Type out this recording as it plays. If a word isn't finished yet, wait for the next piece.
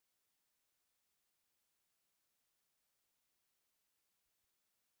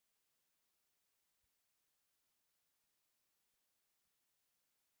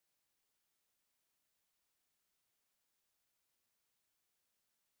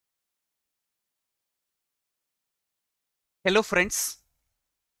Hello friends,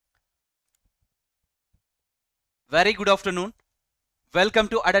 very good afternoon. Welcome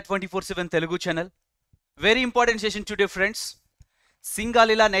to ADDA247 Telugu channel. Very important session today friends.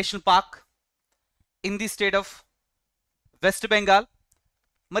 Singalila National Park in the state of West Bengal.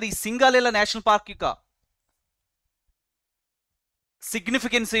 మరి Singalila national park యొక్క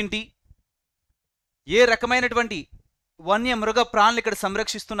significance ఏంటి, ఏ రకమైనటువంటి వన్యమృగ ప్రాణులు ఇక్కడ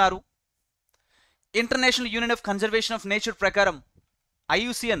సంరక్షిస్తున్నారు, international union of conservation of nature ప్రకారం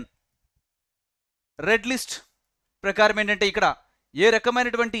IUCN red list ప్రకారం ఏంటంటే ఇక్కడ ఏ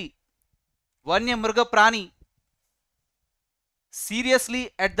రకమైనటువంటి వన్యమృగ ప్రాణి seriously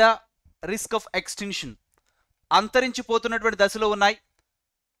at the risk of extinction అంతరించిపోతున్నటువంటి దశలో ఉన్నాయి,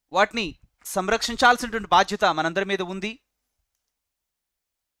 వాటిని సంరక్షించాల్సినటువంటి బాధ్యత మనందరి మీద ఉంది.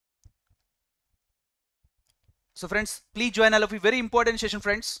 So friends, please join all of you. Very important session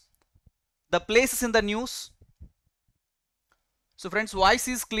friends. The places in the news. So friends, voice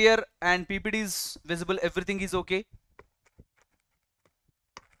is clear and PPT is visible, everything is okay.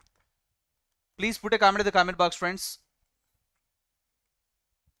 Please put a comment in the comment box friends.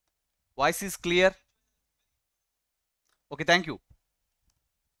 Voice is clear. Okay, thank you.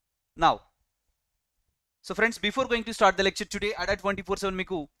 Now, so friends, before going to start the lecture today, ADDA247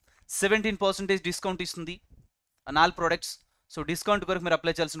 మీకు 17% discount ఇస్తుంది on all products. So discount కొరకు మీరు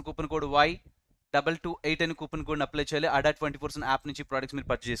apply చేయాల్సిన coupon code Y228 అని coupon కోడ్ని apply చేయాలి. ADDA247 app నుంచి products మీరు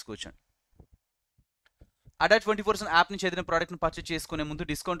పర్చేస్ చేసుకోవచ్చు. ADDA247 యాప్ నుంచి ఏదైనా ప్రోడక్ట్ని పర్చేస్ చేసుకునే ముందు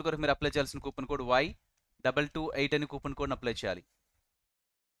డిస్కౌంట్ కొరకు మీరు అప్లై చేయాల్సిన కూపన్ కోడ్ Y228 అని కూపన్ కోడ్ని అప్లై చేయాలి.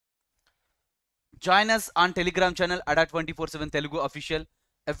 Join us on Telegram channel ADDA247 Telugu official.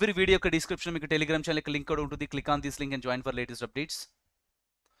 Every video యొక్క డిస్క్రిప్షన్ మీకు టెలిగ్రామ్ ఛానల్ యొక్క లింక్ కూడా ఉంటుంది. Click on this link and join for latest updates.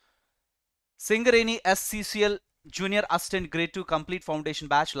 Singareni SCCL junior assistant grade 2 complete foundation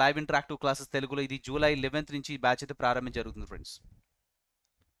batch live interactive classes తెలుగులో ఇది July 11th నుంచి batch అయితే ప్రారంభం జరుగుతుంది friends.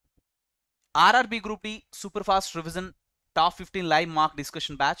 RRB group D super fast revision top 15 live mark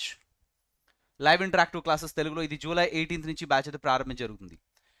discussion batch live interactive classes తెలుగులో ఇది July 18th నుంచి batch అయితే ప్రారంభం జరుగుతుంది.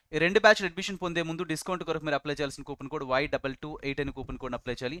 ఈ రెండు బ్యాచ్లు అడ్మిషన్ పొందే ముందు డిస్కౌంట్ కొరకు మీరు అప్లై చేయాల్సిన కూపన్ కోడ్ Y228 అని కూపన్ కోడ్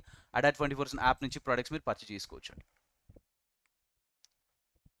అప్లై చేయాలి. ADDA247 యాప్ నుంచి ప్రొడక్ట్స్ మీరు పర్చేస్ చేసుకోవచ్చు.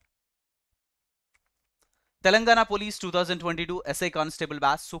 Telangana police 2022 SI constable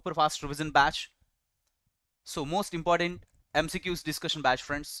batch super fast revision batch. So most important MCQs discussion batch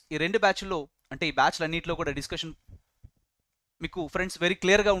friends. ఈ రెండు బ్యాచ్ల్లో అంటే ఈ బ్యాచ్లన్నింటిలో కూడా డిస్కషన్ మీకు ఫ్రెండ్స్ వెరీ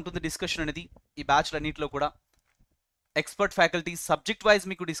క్లియర్గా ఉంటుంది. డిస్కషన్ అనేది ఈ బ్యాచ్లన్నింటిలో కూడా ఎక్స్పర్ట్ ఫ్యాకల్టీ సబ్జెక్ట్ వైజ్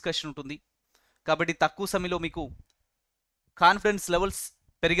మీకు డిస్కషన్ ఉంటుంది కాబట్టి తక్కువ సమయంలో మీకు కాన్ఫిడెన్స్ లెవెల్స్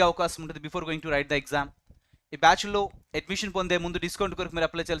పెరిగే అవకాశం ఉంటుంది before going to right the exam. ఈ బ్యాచ్లో అడ్మిషన్ పొందే ముందు డిస్కౌంట్ కొరకు మీరు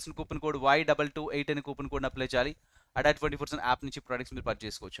అప్లై చేయాల్సిన కూపన్ కోడ్ Y228 అని కూపన్ కోడ్ని అప్లై చేయాలి. ADDA247 యాప్ నుంచి ప్రొడక్ట్స్ మీరు పర్చేస్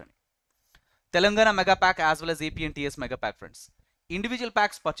చేసుకోవచ్చు. Telangana Megapack as well as AP and TS Megapack friends. Individual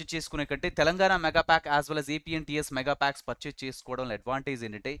packs purchase చేసుకునే కంటే Telangana Megapack as well as AP and TS మెగాప్యాక్స్ purchase చేసుకోవడంలో అడ్వాంటేజ్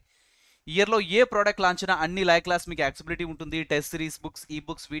ఏంటంటే ఇయర్లో ఏ ప్రోడక్ట్ లాంచ్ అయినా అన్ని లైవ్ క్లాస్ మీకు యాక్సెసిబిలిటీ ఉంటుంది. టెస్ట్ సిరీస్, బుక్స్, ఈ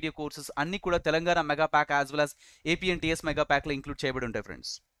బుక్స్, వీడియో కోర్సెస్ అన్ని కూడా Telangana Megapack as well as AP and TS మెగాప్యాక్లో include చేయబడి ఉంటాయి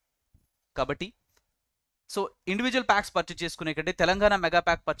ఫ్రెండ్స్. కాబట్టి సో ఇండివిజువల్ ప్యాక్స్ పర్చేస్ చేసుకునే కంటే తెలంగాణ మెగా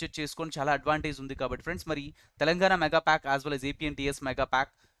ప్యాక్ పర్చేస్ చేసుకొని చాలా అడ్వాంటేజ్ ఉంది కాబట్టి ఫ్రెండ్స్, మరి Telangana mega pack as well as AP and TS mega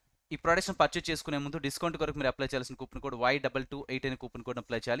pack ఈ ప్రొడక్ట్స్ని పర్చేస్ చేసుకునే ముందు డిస్కౌంట్ కొరకు మీరు అప్లై చేయాల్సిన కూపన్ కోడ్ Y228 అనే కూపన్ కోడ్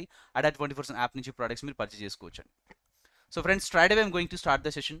అప్లై చేయాలి. ADDA247 యాప్ నుంచి ప్రొడక్ట్స్ మీరు పర్చేస్ చేసుకోవచ్చు. So friends, straight away I'm going to start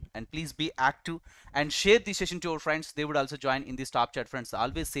the session and please be active and share the session to your friends. They would also join in this top chat friends. I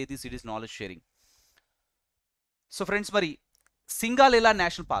always say this, it is knowledge sharing. So friends, మరి Singalila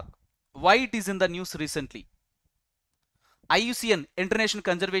national park, why it is in the news recently? IUCN International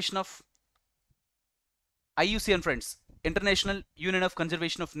Conservation of IUCN friends, International Union of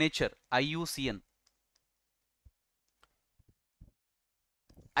Conservation of Nature, IUCN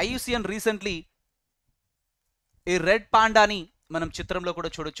recently ఈ red పాండాని మనం చిత్రంలో కూడా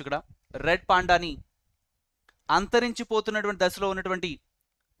చూడొచ్చు. ఇక్కడ red పాండాని అంతరించిపోతున్నటువంటి దశలో ఉన్నటువంటి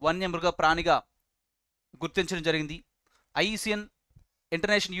వన్యమృగ ప్రాణిగా గుర్తించడం జరిగింది. IUCN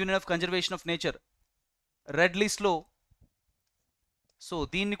international union of conservation of nature red లిస్ట్లో సో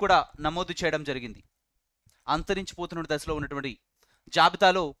దీన్ని కూడా నమోదు చేయడం జరిగింది. అంతరించిపోతున్న దశలో ఉన్నటువంటి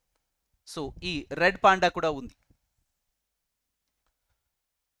జాబితాలో సో ఈ రెడ్ పాండా కూడా ఉంది.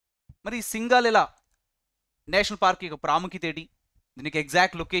 మరి సింగాలీలా నేషనల్ పార్క్ యొక్క ప్రాముఖ్యత ఏంటి, దీనికి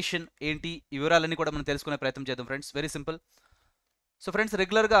ఎగ్జాక్ట్ లొకేషన్ ఏంటి, ఈ వివరాలన్నీ కూడా మనం తెలుసుకునే ప్రయత్నం చేద్దాం friends. Very simple. So friends,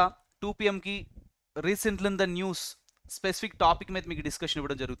 రెగ్యులర్గా 2 PM recently in the news specific topic మీద మీకు డిస్కషన్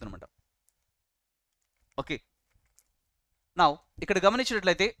ఇవ్వడం జరుగుతుందన్నమాట. ఓకే, నా ఇక్కడ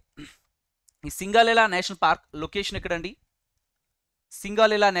గమనించినట్లయితే ఈ సింగాలీలా నేషనల్ పార్క్ లొకేషన్ ఎక్కడండి?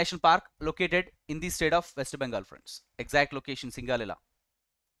 Singalila National Park located in the state of West Bengal, friends. Exact location Singalila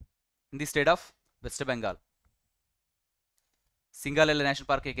in the state of West Bengal. Singalila National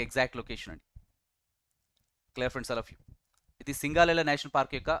Park యొక్క ఎగ్జాక్ట్ లొకేషన్ అండి. Clear friends, all of you. ఇది సింగాలిలా national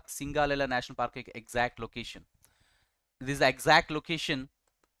park యొక్క exact location. ఇది is the exact location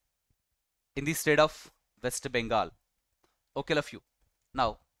in the state of west Bengal. Okay all of you. Now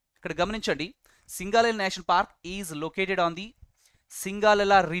ఇక్కడ గమనించండి, సింగాలిలా national park is located on the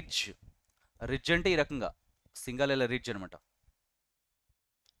సింగాలిలా ridge. Ridge అంటే ఈ రకంగా సింగాలిలా ridge అనమాట.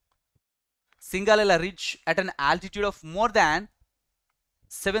 Singalila ridge at an altitude of more than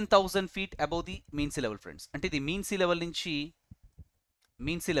 7,000 feet above the mean sea level, friends. అంటే ఇది mean sea level నుంచి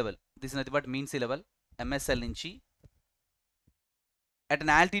this nothing but mean sea level MSL నుంచి at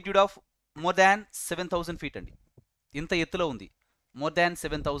an altitude of more than 7,000 feet అండి. ఇంత ఎత్తులో ఉంది. more than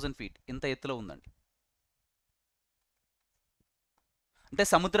 7,000 feet ఇంత ఎత్తులో ఉందండి. అంటే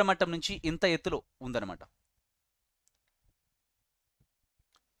సముద్ర మట్టం నుంచి ఇంత ఎత్తులో ఉందన్నమాట.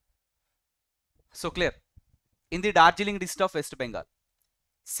 So clear. In the Darjeeling district of west Bengal.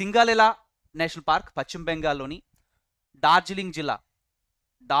 సింగాలిలా national park పశ్చిమ బెంగాల్లోని డార్జిలింగ్ జిల్లా,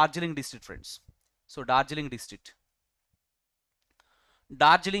 Darjeeling district friends. So Darjeeling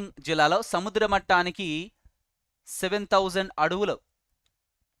జిల్లాలో సముద్ర మట్టానికి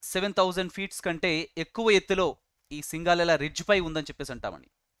 7,000 ఫీట్స్ కంటే ఎక్కువ ఎత్తులో ఈ సింగాలిలా రిడ్జ్ పై ఉందని చెప్పేసి అంటామండి.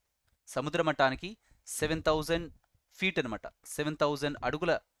 సముద్ర మట్టానికి 7,000 ఫీట్ అనమాట. 7,000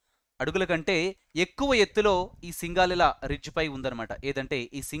 అడుగుల కంటే ఎక్కువ ఎత్తులో ఈ సింగాలిలా రిడ్జ్ పై ఉందన్నమాట. ఏదంటే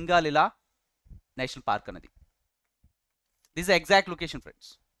ఈ సింగాలిలా నేషనల్ పార్క్ అనేది. This is exact location friends.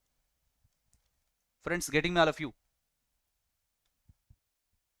 Getting me all of you.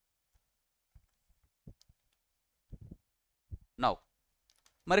 Now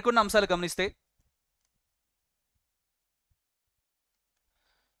మరికొన్ని అంశాలు గమనిస్తే,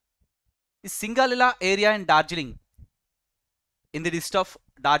 ఈ సింగాలిలా area in Darjeeling in the district of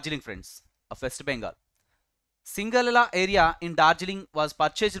Darjeeling, friends, of West Bengal. Singalila area in Darjeeling was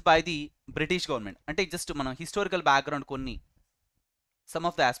purchased by the British government. అంటే just మనం historical background కొన్ని some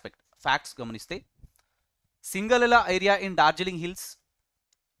of the facts గమనిస్తే, సింగలిలా area in Darjeeling hills,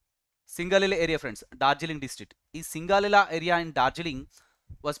 సింగలిలా area friends, Darjeeling district. ఈ సింగలిలా area in Darjeeling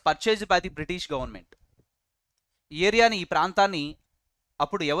was purchased by the British government. ఈ ఏరియాని, ఈ ప్రాంతాన్ని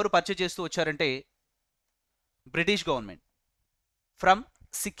అప్పుడు ఎవరు పర్చేజ్ చేస్తూ వచ్చారంటే British government. From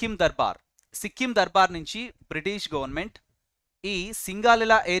Sikkim Darbar నుంచి బ్రిటిష్ గవర్నమెంట్ ఈ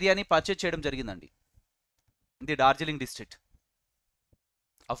సింగాలిలా ఏరియాని పర్చేజ్ చేయడం జరిగిందండి. In the Darjeeling district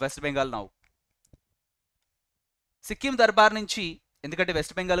of west Bengal. Now Sikkim Darbar నుంచి, ఎందుకంటే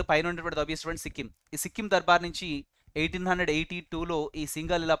వెస్ట్ బెంగాల్ పైన ఉన్నటువంటి ఆబ్వియస్ ఫ్రెండ్స్ సిక్కిం. ఈ సిక్కిం దర్బార్ నుంచి 1882లో ఈ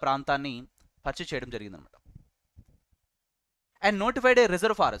సింగాలిలా ప్రాంతాన్ని పర్చేజ్ చేయడం జరిగిందనమాట. And notified A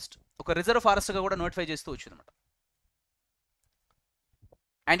reserve forest, ఒక రిజర్వ్ ఫారెస్ట్గా కూడా నోటిఫై చేస్తూ వచ్చిందన్నమాట.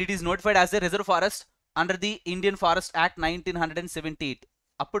 And it is notified as a reserve forest under the Indian Forest Act 1978.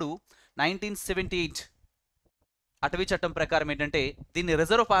 అప్పుడు 1978 అటవీ చట్టం ప్రకారం ఏంటంటే దీన్ని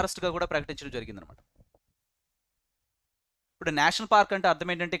రిజర్వ్ ఫారెస్ట్గా కూడా ప్రకటించడం జరిగిందనమాట. ఇప్పుడు నేషనల్ పార్క్ అంటే అర్థం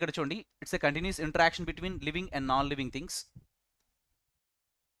ఏంటంటే ఇక్కడ చూడండి, it's a continuous interaction between living and non living things.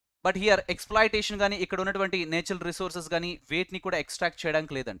 But here exploitation కానీ, ఇక్కడ ఉన్నటువంటి నేచురల్ రిసోర్సెస్ కానీ వేటిని కూడా ఎక్స్ట్రాక్ట్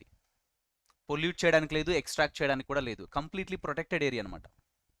చేయడానికి లేదండి. పొల్యూట్ చేయడానికి లేదు, ఎక్స్ట్రాక్ట్ చేయడానికి కూడా లేదు. కంప్లీట్లీ ప్రొటెక్టెడ్ ఏరియా అనమాట.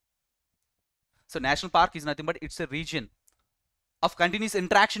 So national park is nothing but it's a region of continuous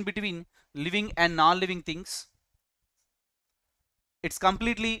interaction between living and non-living things. It's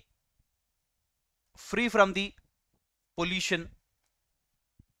completely free from the pollution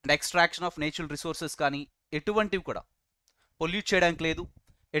and extraction of natural resources కానీ ఎటువంటివి కూడా pollute చేయడానికి లేదు,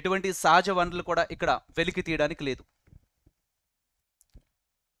 ఎటువంటి సహజ వనరులు కూడా ఇక్కడ వెలికి తీయడానికి లేదు.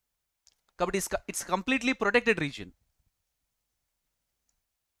 కాబట్టి it's completely protected region.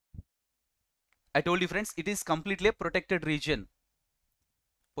 I told you friends, it is completely a protected region.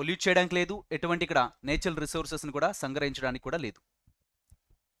 Pollute చేయడానికి లేదు, ఎటువంటి ఇక్కడ నేచురల్ రిసోర్సెస్ని కూడా సంగ్రహించడానికి కూడా లేదు.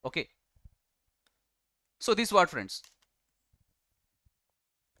 Okay, so this what friends.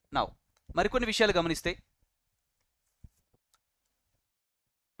 Now మరికొన్ని విషయాలు గమనిస్తే,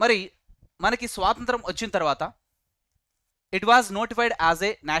 మరి మనకి స్వాతంత్రం వచ్చిన తర్వాత it was notified as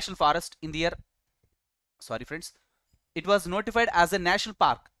a national forest in the year, sorry friends, it was notified as a national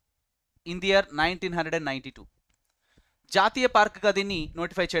park in the year 1992. జాతీయ పార్క్గా దీన్ని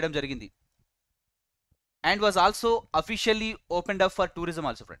నోటిఫై చేయడం జరిగింది. And was also officially opened up for tourism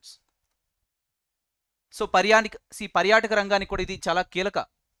also friends. So పర్యాటక రంగానికి కూడా ఇది చాలా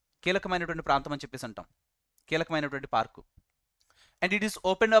కీలకమైనటువంటి ప్రాంతం అని చెప్పేసి అంటాం, కీలకమైనటువంటి park. And it is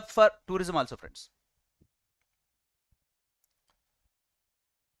open up for tourism also friends.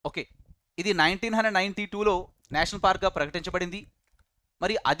 Okay, ఇది 1992లో నేషనల్ పార్క్గా ప్రకటించబడింది.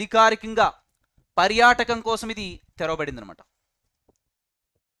 మరి అధికారికంగా పర్యాటకం కోసం ఇది తెరవబడింది అనమాట.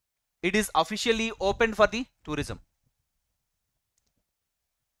 It is officially open for the tourism.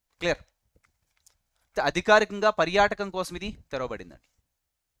 Clear? అధికారికంగా పర్యాటకం కోసం ఇది తెరవబడిందండి.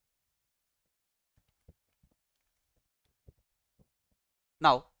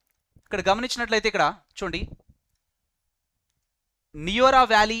 నౌ ఇక్కడ గమనించినట్లయితే ఇక్కడ చూడండి, నియోరా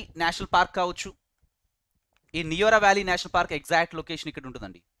వ్యాలీ నేషనల్ పార్క్ కావచ్చు. ఈ Neora valley national park exact location ఇక్కడ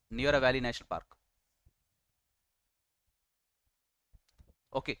ఉంటుందండి. Neora valley national park.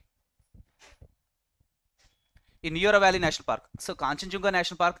 Okay, ఈ Neora valley national park. So కాంచన్జుంగా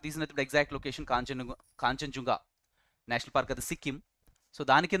national park తీసినప్పుడు ఎగ్జాక్ట్ లొకేషన్ కాంచన్జుంగా నేషనల్ పార్క్, అది సిక్కిం. సో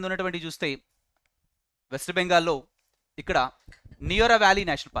దాని కింద ఉన్నటువంటి చూస్తే వెస్ట్ బెంగాల్లో ఇక్కడ నియోరా వ్యాలీ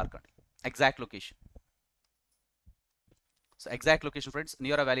నేషనల్ పార్క్ అండి, exact location. So exact location friends,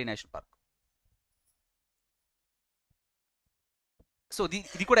 Neora valley national park. So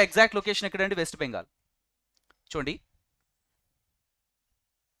ఇది కూడా ఎగ్జాక్ట్ లొకేషన్ ఎక్కడండి? వెస్ట్ బెంగాల్. చూడండి,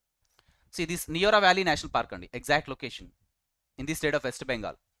 see this Niora Valley National Park andi, exact location in the state of West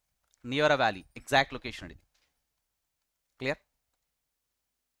Bengal. Niora Valley exact location andi. Clear?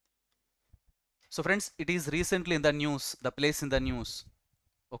 So friends, it is recently in the news, the place in the news.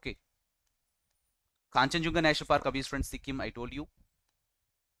 Okay, Kanchenjunga National Park, obvious friends, Sikkim, I told you.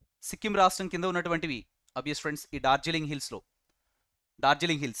 Sikkim రాష్ట్రం కింద ఉన్నటువంటివి obvious friends ఈ Darjeeling hills,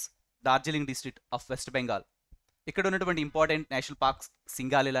 Darjeeling district of west Bengal. ఇక్కడ ఉన్నటువంటి important national parks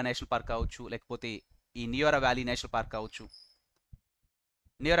సింగాలిలా national park కావచ్చు, లేకపోతే ఈ Neora valley national park కావచ్చు.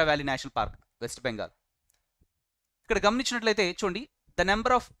 Neora valley national park west Bengal. ఇక్కడ గమనించినట్లయితే చూడండి, the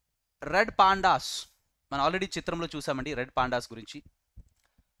number of red pandas, మనం ఆల్రెడీ చిత్రంలో చూసామండి రెడ్ పాండాస్ గురించి.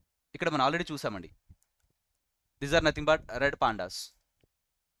 ఇక్కడ మనం ఆల్రెడీ చూసామండి. These are nothing but red pandas.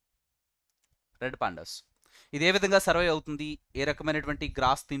 ఇది ఏ విధంగా సర్వే అవుతుంది, ఏ రకమైనటువంటి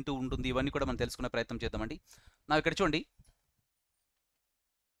గ్రాస్ తింటూ ఉంటుంది, ఇవన్నీ కూడా మనం తెలుసుకునే ప్రయత్నం చేద్దామండి. నా ఇక్కడ చూడండి,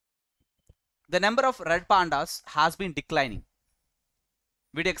 the number of red pandas has been declining.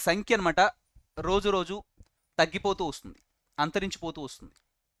 వీటి యొక్క సంఖ్య అనమాట రోజు రోజు తగ్గిపోతూ వస్తుంది, అంతరించిపోతూ వస్తుంది.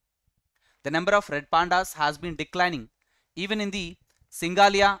 The number of red pandas has been declining even in the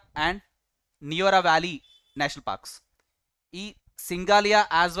సింగాలియా and Neora valley national parks. ఈ సింగాలియా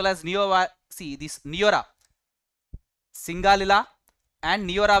as well as Neora, సింగాలిలా and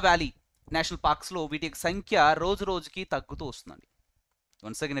Neora valley national పార్క్స్లో వీటి సంఖ్య రోజు రోజుకి తగ్గుతూ వస్తుందండి.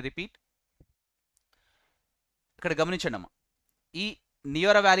 వన్స్ అగైన్ రిపీట్, ఇక్కడ గమనించండి అమ్మా, ఈ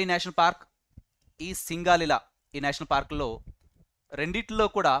నియోరా వ్యాలీ నేషనల్ పార్క్, ఈ సింగాలిలా ఈ నేషనల్ పార్క్లో రెండిట్లో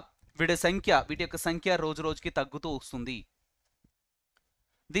కూడా వీటి యొక్క సంఖ్య రోజు రోజుకి తగ్గుతూ వస్తుంది.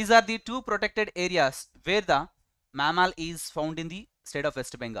 These are the two protected areas where the mammal is found in the state of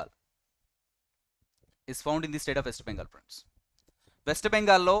West Bengal. Friends. West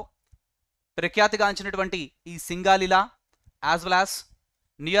బెంగాల్లో ప్రఖ్యాతిగాంచినటువంటి ఈ సింగాలిలా as well as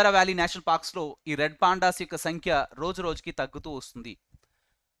Neora valley national పార్క్స్లో ఈ రెడ్ పాండాస్ యొక్క సంఖ్య రోజు రోజుకి తగ్గుతూ వస్తుంది.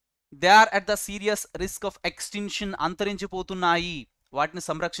 They are at the serious risk of extinction, అంతరించిపోతున్నాయి, వాటిని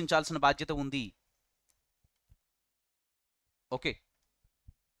సంరక్షించాల్సిన బాధ్యత ఉంది. Okay,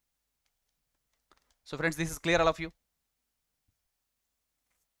 so friends, this is clear all of you.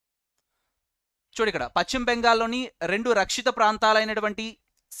 చూడు, ఇక్కడ పశ్చిమ బెంగాల్లోని రెండు రక్షిత ప్రాంతాలైనటువంటి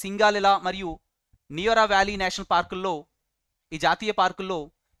సింగాలిలా మరియు నియోరా వ్యాలీ నేషనల్ పార్కుల్లో, ఈ జాతీయ పార్కుల్లో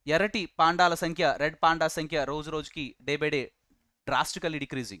ఎర్రటి పాండాల సంఖ్య, రెడ్ పాండా సంఖ్య రోజు రోజుకి day by day drastically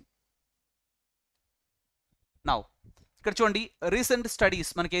decreasing. Now ఇక్కడ చూడండి, రీసెంట్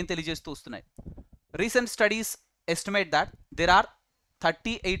స్టడీస్ మనకేం తెలియజేస్తూ వస్తున్నాయి. Recent studies estimate that there are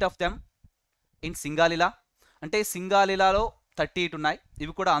 38 of them in సింగాలిలా. అంటే సింగాలిలాలో 38 ఉన్నాయి,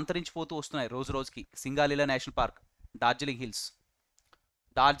 ఇవి కూడా అంతరించిపోతూ వస్తున్నాయి రోజు రోజుకి. సింగాలిలా national park, Darjeeling hills,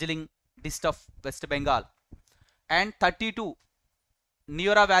 Darjeeling district of west Bengal. And 32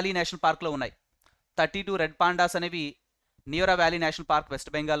 Neora valley national పార్క్లో ఉన్నాయి. 32 రెడ్ పాండాస్ అనేవి Neora valley national park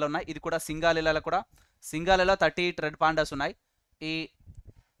west బెంగాల్లో ఉన్నాయి. ఇది కూడా సింగాలిలాలో 38 రెడ్ పాండాస్ ఉన్నాయి. ఈ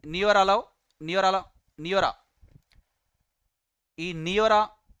నియోరా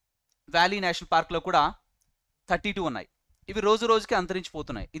వ్యాలీ నేషనల్ పార్క్లో కూడా 32 ఉన్నాయి. ఇవి రోజు రోజుకి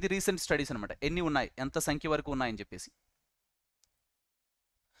అంతరించిపోతున్నాయి. ఇది రీసెంట్ స్టడీస్ అనమాట, ఎన్ని ఉన్నాయి, ఎంత సంఖ్య వరకు ఉన్నాయని చెప్పేసి.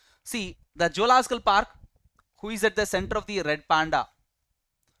 See the zoological park who is at the centre of the red panda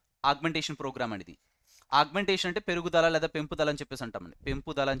augmentation programme అనేది. ఆగ్మెంటేషన్ అంటే పెరుగుదల లేదా పెంపుదల అని చెప్పేసి అంటామండి.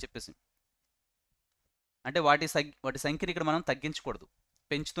 పెంపుదల అని చెప్పేసి అంటే వాటి సంఖ్యని ఇక్కడ మనం తగ్గించకూడదు,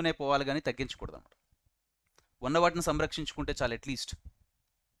 పెంచుతూనే పోవాలి కానీ తగ్గించకూడదు అన్నమాట. ఉన్న వాటిని సంరక్షించుకుంటే చాలు at least.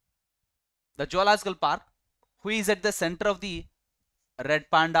 The zoological park who is at the center of the red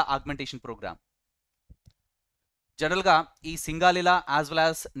panda augmentation programme. జనరల్గా ఈ సింగాలిలా as well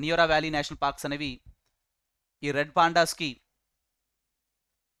as Neora valley national parks అనేవి ఈ రెడ్ పాండాస్కి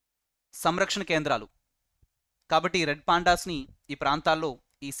సంరక్షణ కేంద్రాలు. కాబట్టి ఈ రెడ్ పాండాస్ని ఈ ప్రాంతాల్లో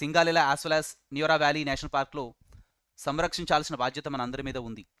ఈ సింగాలిలా as well as Neora valley national పార్క్లో సంరక్షించాల్సిన బాధ్యత మన అందరి మీద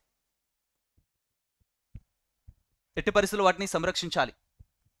ఉంది. ఎట్టి పరిస్థితుల్లో వాటిని సంరక్షించాలి.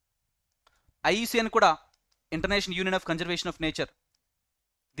 IUCN కూడా international union of conservation of nature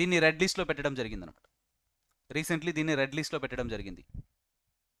దీన్ని రెడ్ లిస్ట్లో పెట్టడం జరిగింది అనమాట. రీసెంట్లీ దీన్ని రెడ్ లిస్ట్లో పెట్టడం జరిగింది.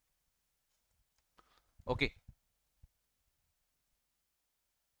 ఓకే,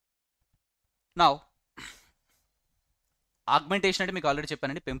 నౌ ఆగ్మెంటేషన్ అంటే మీకు ఆల్రెడీ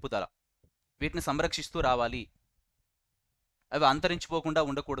చెప్పానండి, పెంపుదల. వీటిని సంరక్షిస్తూ రావాలి. అవి అంతరించిపోకుండా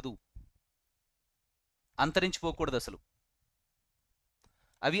ఉండకూడదు. అంతరించిపోకూడదు, అసలు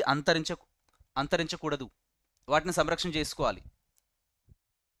అవి అంతరించకూడదు. వాటిని సంరక్షణ చేసుకోవాలి.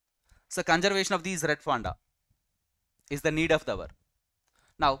 So conservation of these red panda is the need of the hour.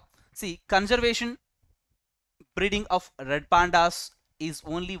 Now, see, conservation breeding of red pandas is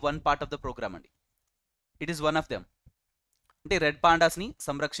only one part of the program and it is one of them. అంటే red పాండాస్ని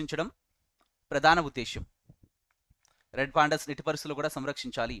సంరక్షించడం ప్రధాన ఉద్దేశం. Red pandas ఎట్టి పరిస్థితుల్లో కూడా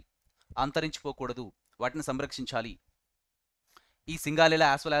సంరక్షించాలి, అంతరించిపోకూడదు, వాటిని సంరక్షించాలి ఈ సింగాలిలా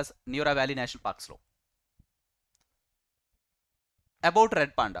as well as Neora valley national పార్క్స్లో. About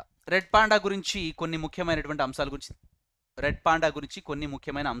red panda. Red panda గురించి కొన్ని ముఖ్యమైనటువంటి అంశాల గురించి కొన్ని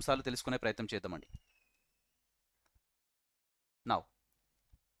ముఖ్యమైన అంశాలు తెలుసుకునే ప్రయత్నం చేద్దామండి. నౌ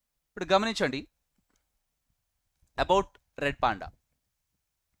ఇప్పుడు గమనించండి, అబౌట్ రెడ్ పాండా,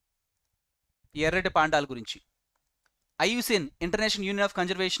 ఎర్రటి పాండాల గురించి. IUCN international union of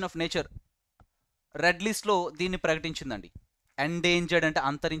conservation of nature red లిస్ట్లో దీన్ని ప్రకటించిందండి. ఎండేంజర్డ్ అంటే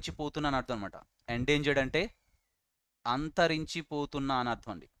అంతరించిపోతున్నా అని అర్థం అనమాట. ఎండేంజర్డ్ అంటే అంతరించిపోతున్నా అని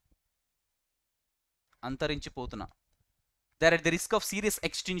అర్థం అండి. అంతరించిపోతున్నా. They are at the risk of serious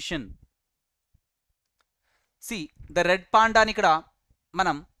extinction. See, the red panda ని ఇక్కడ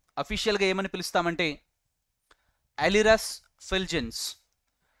మనం అఫీషియల్గా ఏమని పిలుస్తామంటే అల్యూరస్ ఫిల్జెన్స్.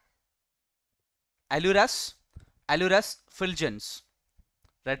 అల్యూరస్ ఫిల్జెన్స్.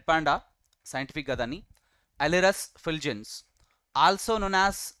 రెడ్ పాండా సైంటిఫిక్గా దాన్ని అల్యూరస్ ఫిల్జెన్స్, also known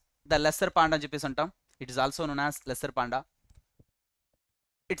as the lesser panda అని చెప్పేసి అంటాం. It is also known as lesser panda.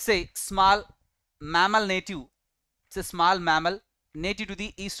 It's a small mammal native. It's a small mammal native to the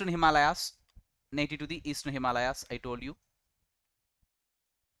eastern Himalayas. I told you,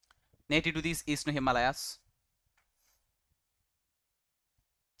 native to these eastern Himalayas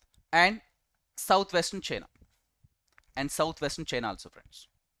and southwestern China also, friends.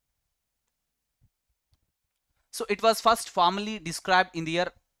 So it was first formally described in the year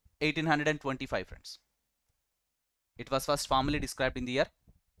 1825, friends. It was first formally described in the year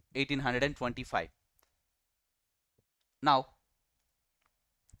 1825. Now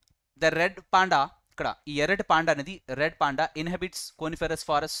the red panda, ఇక్కడ ఈ ఎర్రటి panda అనేది red panda ఇన్హెబిట్స్ coniferous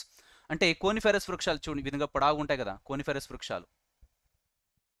forest. అంటే coniferous వృక్షాలు చూడండి, ఈ విధంగా పొడవుగా ఉంటాయి కదా కోనిఫెరస్ వృక్షాలు.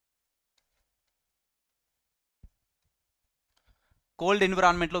 కోల్డ్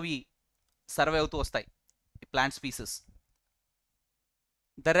ఎన్విరాన్మెంట్లో ఇవి సర్వే అవుతూ వస్తాయి, ఈ plant species.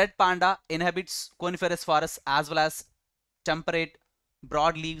 The red panda ఇన్హెబిట్స్ coniferous forest as well as temperate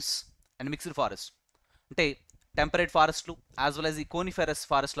broad leaves and mixed forest. అంటే టెంపరేట్ ఫారెస్ట్లు యాజ్ వెల్ యాజ్ ఈ కోనిఫెరస్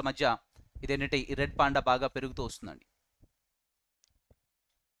ఫారెస్ట్ల మధ్య ఇదేంటంటే ఈ రెడ్ పాండా బాగా పెరుగుతూ వస్తుందండి.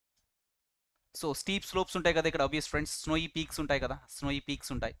 సో స్టీప్ స్లోప్స్ ఉంటాయి కదా ఇక్కడ, ఆబ్వియస్ ఫ్రెండ్స్, స్నోయి పీక్స్ ఉంటాయి కదా,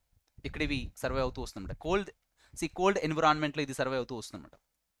 ఇక్కడ ఇవి సర్వే అవుతూ వస్తుందన్నమాట. కోల్డ్ ఎన్విరాన్మెంట్లో ఇది సర్వే అవుతూ వస్తుందన్నమాట.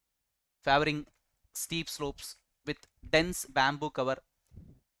 Favouring steep slopes with dense bamboo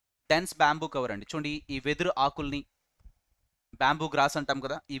cover అండి. చూడండి ఈ వెదురు ఆకుల్ని, బ్యాంబూ గ్రాస్ అంటాం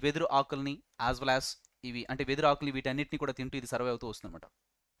కదా, ఈ వెదురు ఆకుల్ని యాజ్ వెల్ యాజ్ ఇవి అంటే వెదురు ఆకులు వీటన్నిటిని కూడా తింటూ ఇది సర్వే అవుతూ వస్తుందన్నమాట.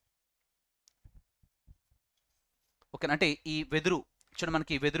 ఓకే, అంటే ఈ వెదురు చూడండి,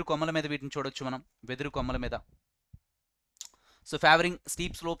 మనకి వెదురు కొమ్మల మీద వీటిని చూడొచ్చు మనం, వెదురు కొమ్మల మీద. So favouring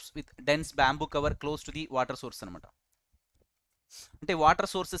steep slopes with dense bamboo cover close to the water source అనమాట. అంటే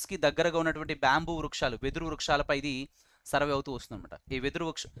వాటర్ సోర్సెస్కి దగ్గరగా ఉన్నటువంటి బ్యాంబూ వృక్షాలు, వెదురు వృక్షాలపై ఇది సర్వే అవుతూ వస్తుంది అనమాట. ఈ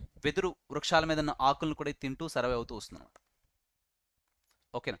వెదురు వృక్షాల మీద ఉన్న ఆకులను కూడా తింటూ సర్వే అవుతూ వస్తుంది అనమాట.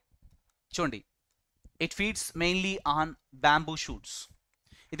 ఓకేనా, చూడండి, it feeds mainly on bamboo shoots.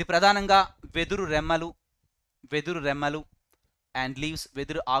 ఇది ప్రధానంగా వెదురు రెమ్మలు అండ్ లీవ్స్,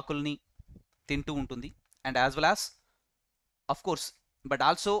 వెదురు ఆకుల్ని తింటూ ఉంటుంది. And as well as of course but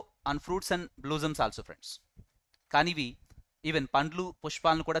also on fruits and బ్లూజమ్స్ also, friends. కానీ ఇవి ఈవెన్ పండ్లు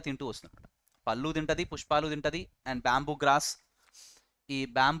పుష్పాలను కూడా తింటూ వస్తుంది అనమాట. పళ్ళు తింటుంది, పుష్పాలు తింటుంది, అండ్ బ్యాంబూ గ్రాస్, ఈ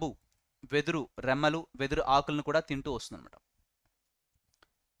బ్యాంబూ వెదురు రెమ్మలు, వెదురు ఆకులను కూడా తింటూ వస్తుంది అనమాట.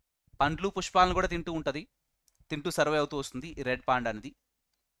 పండ్లు పుష్పాలను కూడా తింటూ ఉంటుంది, తింటూ సర్వే అవుతూ వస్తుంది ఈ రెడ్ పాండా అనేది.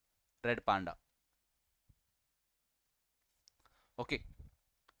 Red panda. Okay,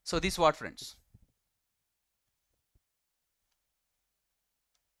 so this what friends.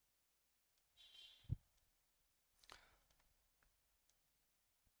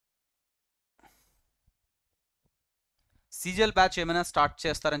 సీజల్ batch ఏమైనా స్టార్ట్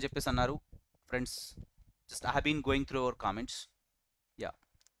చేస్తారని చెప్పేసి అన్నారు friends. Just I have been going through our comments. Yeah,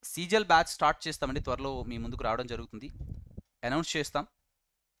 సీజల్ batch start చేస్తామండి, త్వరలో మీ ముందుకు రావడం జరుగుతుంది, అనౌన్స్ చేస్తాం.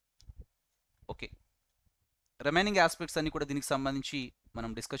 ఓకే, రిమైనింగ్ ఆస్పెక్ట్స్ అన్ని కూడా దీనికి సంబంధించి మనం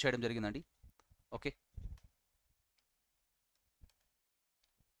డిస్కస్ చేయడం జరిగిందండి. Okay,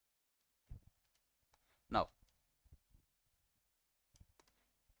 now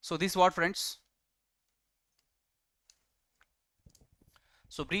so this what friends.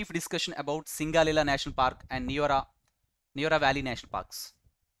 So brief discussion about Singalila National Park and Neora Valley National Parks.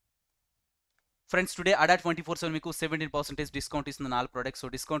 Friends, today ADDA247 మీకు 17% డిస్కౌంట్ ఇస్తుంది 4 ప్రొడక్ట్స్. సో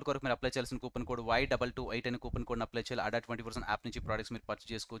డిస్కౌంట్ కొరకు మీరు అప్లై చేయాల్సిన కూపన్ కోడ్ Y228 అనే కూపన్ కోడ్ అప్లై చేయాలి. ADDA247 app నుంచి products మీరు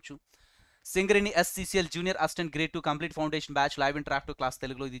purchase చేసుకోవచ్చు. Singareni SCCL junior assistant grade 2 complete foundation batch live interactive class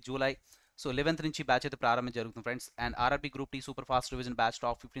తెలుగులో ఇది జూలై 11th నుంచి బ్యాచ్ అయితే ప్రారంభం జరుగుతుంది friends. And RRB group tea super fast revision batch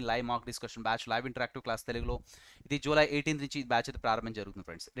top 15 live mock discussion batch live interactive class తెలుగులో ఇది July 18th నుంచి batch అయితే ప్రారంభం జరుగుతుంది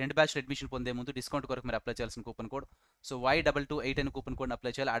ఫ్రెండ్స్. 2 బ్యాచ్ అడ్మిషన్ పొందే ముందు డిస్కౌంట్ కొరకు మీరు అప్లై చేయాల్సిన కూపన్ కోడ్ సో Y228 అనే కూపన్ కోడ్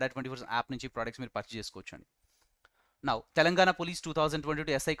అప్లై చేయాలి. ADDA247 యాప్ నుంచి ప్రొడక్ట్స్ మీరు పర్చేస్ చేసుకోవచ్చు అండి. Now Telangana police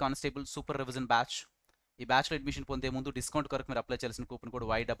 2022 SI constable super revision batch, ఈ బ్యాచ్లో అడ్మిషన్ పొందే ముందు డిస్కౌంట్ కొరకు మీరు అప్లై చేయాల్సిన coupon code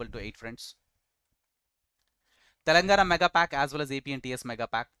Y228 friends. Telangana mega pack as well as AP and TS mega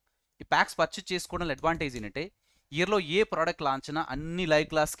pack, ఈ ప్యాక్స్ పర్చేస్ చేసుకోవడం అడ్వాంటేజ్ ఏంటంటే ఇయర్లో ఏ ప్రోడక్ట్ లాంచ్ అయినా అన్ని లైవ్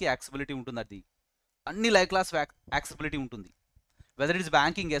క్లాస్కి యాక్సెసిబిలిటీ ఉంటుంది. అది అన్ని లైవ్ క్లాస్ యాక్సెసిబిలిటీ ఉంటుంది. Whether it's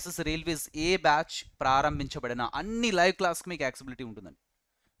banking, SS, railways, A batch ప్రారంభించబడిన అన్ని లైవ్ క్లాస్కి మీకు యాక్సెసిబిలిటీ ఉంటుందండి.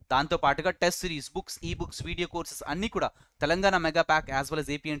 దాంతోపాటుగా టెస్ట్ సిరీస్, బుక్స్, ఈ బుక్స్, వీడియో కోర్సెస్ అన్నీ కూడా Telangana mega pack as well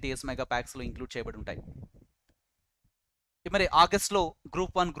as AP and TS mega ప్యాక్స్లో include చేయబడి ఉంటాయి. మరి ఆగస్ట్లో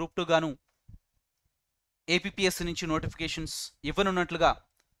గ్రూప్ 1 గ్రూప్ 2 గాను APPSC నుంచి notifications ఇవ్వనున్నట్లుగా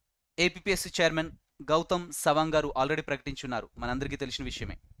APPSC chairman Gautam Sawang గారు ఆల్రెడీ ప్రకటించున్నారు, మనందరికీ తెలిసిన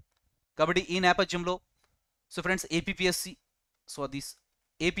విషయమే. కాబట్టి ఈ నేపథ్యంలో so friends APPSC so this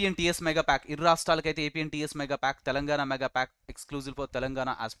AP and TS mega pack, ఇరు రాష్ట్రాలకైతే AP and TS mega pack, Telangana mega pack exclusive for Telangana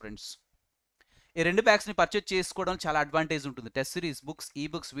aspirants. ఈ 2 ప్యాక్స్ని పర్చేజ్ చేసుకోవడం చాలా అడ్వాంటేజ్ ఉంటుంది. టెస్ట్ సిరీస్, బుక్స్, ఈ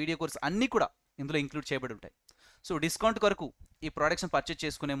బుక్స్, వీడియో కోర్స్ అన్నీ కూడా ఇందులో ఇంక్లూడ్ చేయబడి ఉంటాయి. సో డిస్కౌంట్ కొరకు ఈ ప్రోడక్ట్స్ని పర్చేజ్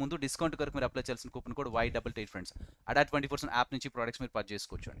చేసుకునే ముందు డిస్కౌంట్ కొరకు మీరు అప్లై చేయాల్సిన coupon code Y228 friends. ADDA247 app నుంచి ప్రోడక్ట్స్ మీరు పర్చేజ్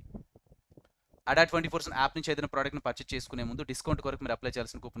చేసుకోవచ్చు అండి. ADDA247 యాప్ నుంచి ఏదైనా ప్రోడక్ట్ని పర్చేజ్ చేసుకునే ముందు డిస్కౌంట్ కొరకు మీరు అప్లై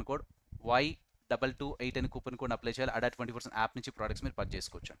చేయాల్సిన కూపన్ కోడ్ Y228 అనే కూపన్ కోడ్ అప్లై చేయాలి. ADDA247 యాప్ నుంచి ప్రోడక్ట్స్ మీరు పర్చేజ్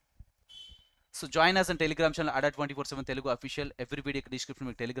చేసుకోవచ్చు అండి. So join us and Telegram channel ADDA247 Telugu official. Every video description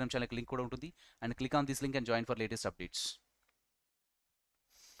మీకు టెలిగ్రామ్ ఛానల్కి లింక్ కూడా ఉంటుంది. And click on this link and join for latest updates.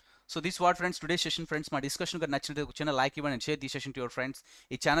 So this what friends today session friends. మా discussion గారు నచ్చినట్టు ఒక చిన్న like ఇవ్వండి and share the session to your friends.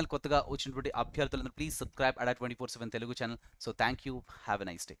 ఈ ఛానల్ కొత్తగా వచ్చినటువంటి అభ్యర్థులందరూ please subscribe ADDA247 Telugu channel. So thank you, have a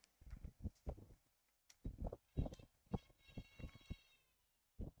nice day.